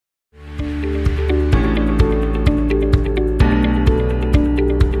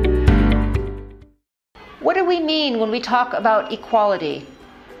mean when we talk about equality?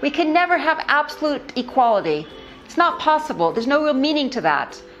 We can never have absolute equality. It's not possible. There's no real meaning to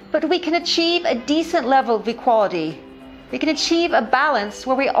that. But we can achieve a decent level of equality. We can achieve a balance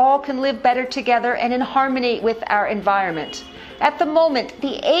where we all can live better together and in harmony with our environment. At the moment,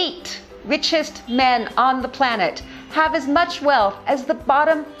 the 8 richest men on the planet have as much wealth as the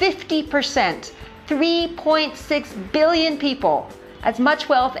bottom 50%, 3.6 billion people, as much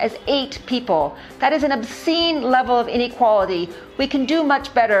wealth as 8 people. That is an obscene level of inequality. We can do much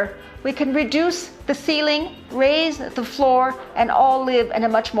better. We can reduce the ceiling, raise the floor, and all live in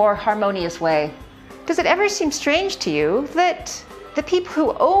a much more harmonious way. Does it ever seem strange to you that the people who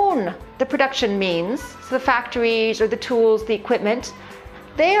own the production means, so the factories or the tools, the equipment,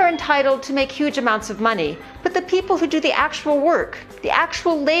 they are entitled to make huge amounts of money, but the people who do the actual work, the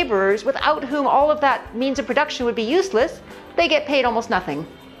actual laborers without whom all of that means of production would be useless, they get paid almost nothing.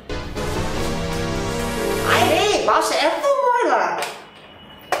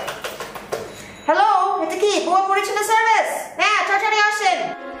 Hello, it's কি পুরো পরিচ্ছন্ন service হ্যাঁ তাড়াতাড়ি আসেন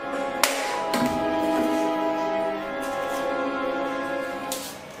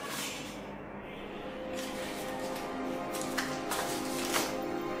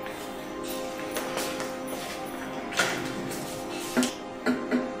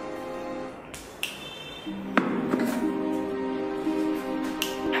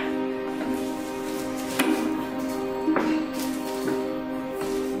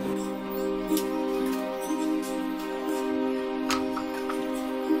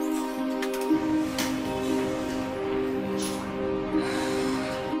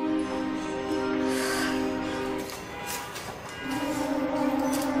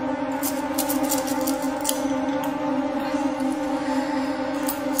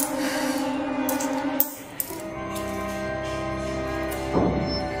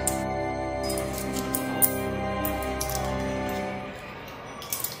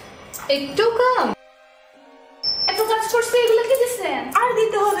একটু কম এত কাজ করতে এগুলো কি দিছেন আর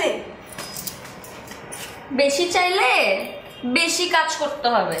দিতে হবে বেশি চাইলে বেশি কাজ করতে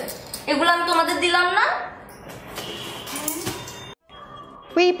হবে এগুলো আমি তোমাদের দিলাম না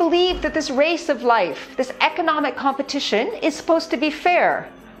We believe that this race of life, this economic competition, is supposed to be fair.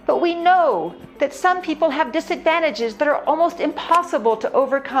 But we know that some people have disadvantages that are almost impossible to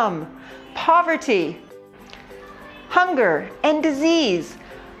overcome. Poverty, hunger, and disease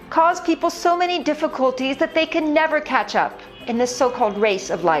cause people so many difficulties that they can never catch up in this so-called race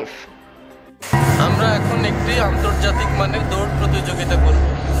of life. আমরা এখন একটি আন্তর্জাতিক মানের দৌড় প্রতিযোগিতা করব।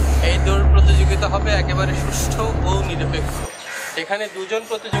 এই দৌড় প্রতিযোগিতা হবে একেবারে সুষ্ঠু ও নিরপেক্ষ। এখানে দুজন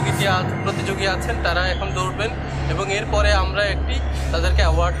প্রতিযোগী আছেন, তারা এখন দৌড়বেন এবং এরপরে আমরা তাদেরকে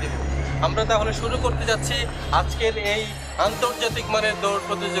অ্যাওয়ার্ড দেব। আমরা তাহলে শুরু করতে যাচ্ছি আজকের এই আন্তর্জাতিক মানের দৌড়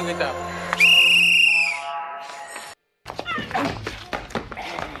প্রতিযোগিতা।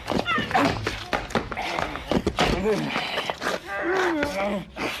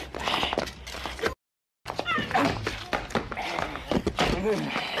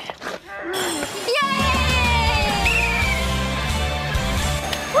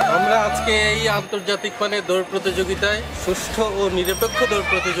 আমরা আজকে এই আন্তর্জাতিক মানের দৌড় প্রতিযোগিতায় সুষ্ঠু ও নিরপেক্ষ দৌড়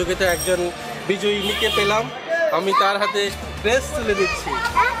প্রতিযোগিতায় একজন বিজয়ীকে পেলাম। আমি তার হাতে ক্রেস্ট তুলে দিচ্ছি।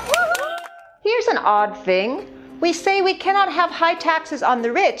 Here's an odd thing. We say we cannot have high taxes on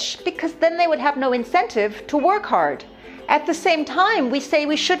the rich because then they would have no incentive to work hard. At the same time, we say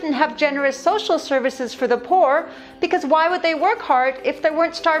we shouldn't have generous social services for the poor because why would they work hard if there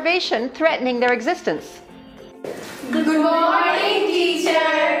weren't starvation threatening their existence? Good morning,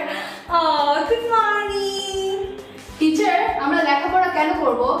 teacher. Oh, good morning. Teacher, আমরা লেখাপড়া কেন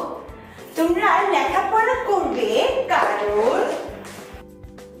করব? তোমরা লেখাপড়া করবে কারণ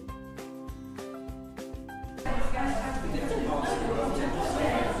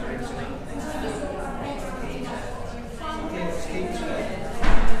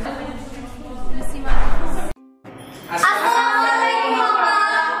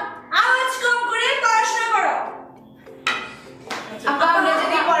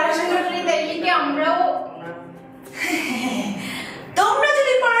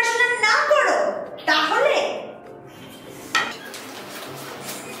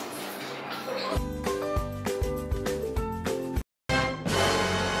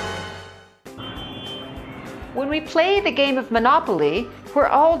When we play the game of Monopoly,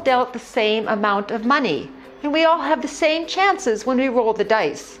 we're all dealt the same amount of money, and we all have the same chances when we roll the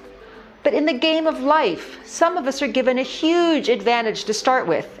dice. But in the game of life, some of us are given a huge advantage to start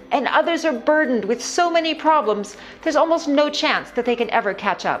with, and others are burdened with so many problems, there's almost no chance that they can ever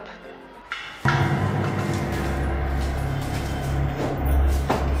catch up.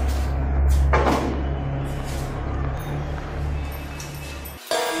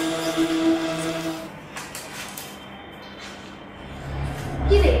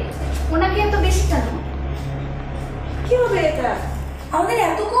 ওনাকে এত বেশি কেন? কি হবে এটা? আমাদের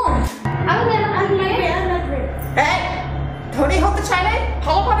এত কম? আমি এই, ধনী হতে চাইলে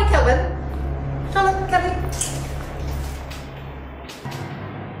ভালোভাবে খেলবেন। চলো খেলি।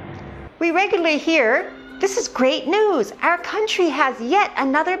 We regularly hear, this is great news. Our country has yet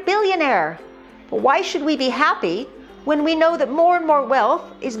another billionaire. But why should we be happy when we know that more and more wealth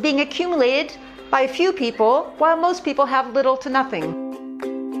is being accumulated by a few people while most people have little to nothing?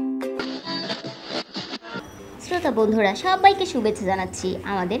 শ্রোতা বন্ধুরা সবাইকে শুভেচ্ছা জানাচ্ছি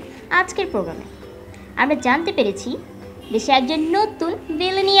আমাদের আজকের প্রোগ্রামে। আমরা জানতে পেরেছি দেশে একজন নতুন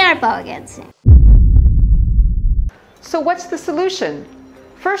বিলিয়নিয়ার পাওয়া গেছে। So what's the solution?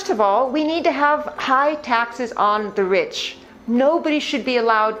 First of all, we need to have high taxes on the rich. Nobody should be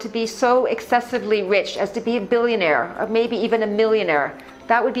allowed to be so excessively rich as to be a billionaire or maybe even a millionaire.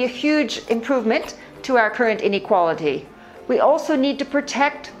 That would be a huge improvement to our current inequality. We also need to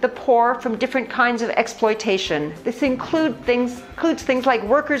protect the poor from different kinds of exploitation. This includes things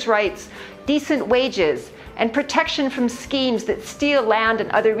like workers' rights, decent wages, and protection from schemes that steal land and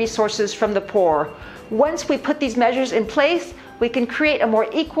other resources from the poor. Once we put these measures in place, we can create a more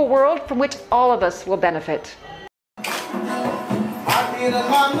equal world from which all of us will benefit.